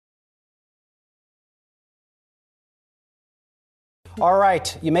All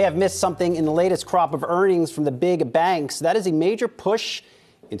right, you may have missed something in the latest crop of earnings from the big banks. That is a major push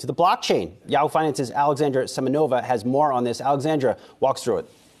into the blockchain. Yahoo Finance's Alexandra Semenova has more on this. Alexandra, walk us through it.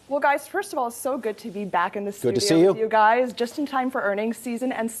 Well, guys, first of all, it's so good to be back in the studio with you guys, just in time for earnings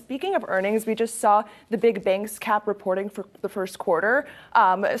season. And speaking of earnings, we just saw the big banks cap reporting for the first quarter.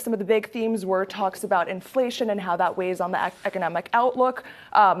 Some of the big themes were talks about inflation and how that weighs on the economic outlook.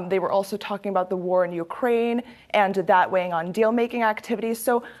 They were also talking about the war in Ukraine and that weighing on deal-making activities.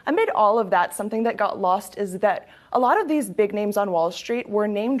 So amid all of that, something that got lost is that a lot of these big names on Wall Street were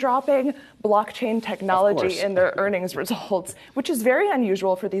name-dropping blockchain technology in their earnings results, which is very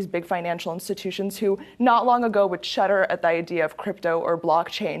unusual for these big financial institutions who not long ago would shudder at the idea of crypto or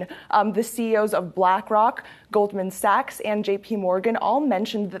blockchain. The CEOs of BlackRock, Goldman Sachs, and JP Morgan all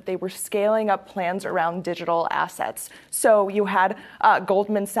mentioned that they were scaling up plans around digital assets. So you had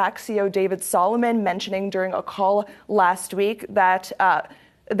Goldman Sachs CEO David Solomon mentioning during a call last week that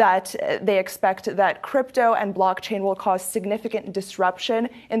they expect that crypto and blockchain will cause significant disruption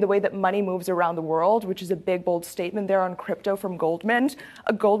in the way that money moves around the world, which is a big, bold statement there on crypto from Goldman.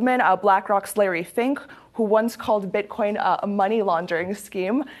 BlackRock's Larry Fink, who once called Bitcoin a money laundering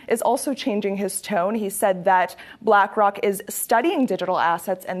scheme, is also changing his tone. He said that BlackRock is studying digital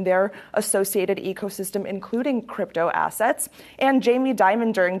assets and their associated ecosystem, including crypto assets. And Jamie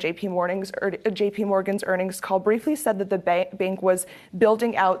Dimon, during JP Morgan's earnings call, briefly said that the bank was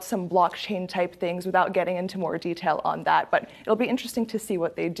building out some blockchain-type things without getting into more detail on that. But it'll be interesting to see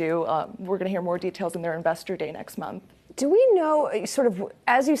what they do. We're going to hear more details in their Investor Day next month. Do we know, sort of,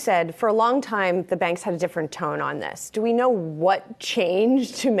 as you said, for a long time, the banks had a different tone on this. Do we know what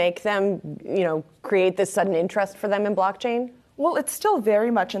changed to make them, create this sudden interest for them in blockchain? Well, it's still very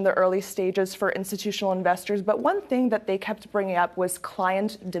much in the early stages for institutional investors, but one thing that they kept bringing up was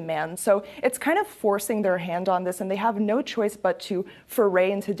client demand. So it's kind of forcing their hand on this, and they have no choice but to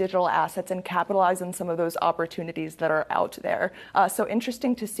foray into digital assets and capitalize on some of those opportunities that are out there. So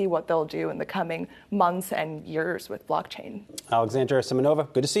interesting to see what they'll do in the coming months and years with blockchain. Alexandra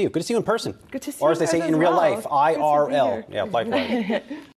Semenova, good to see you. Good to see you in person. Good to see you. Or as they say in real life, IRL. Yeah, likewise.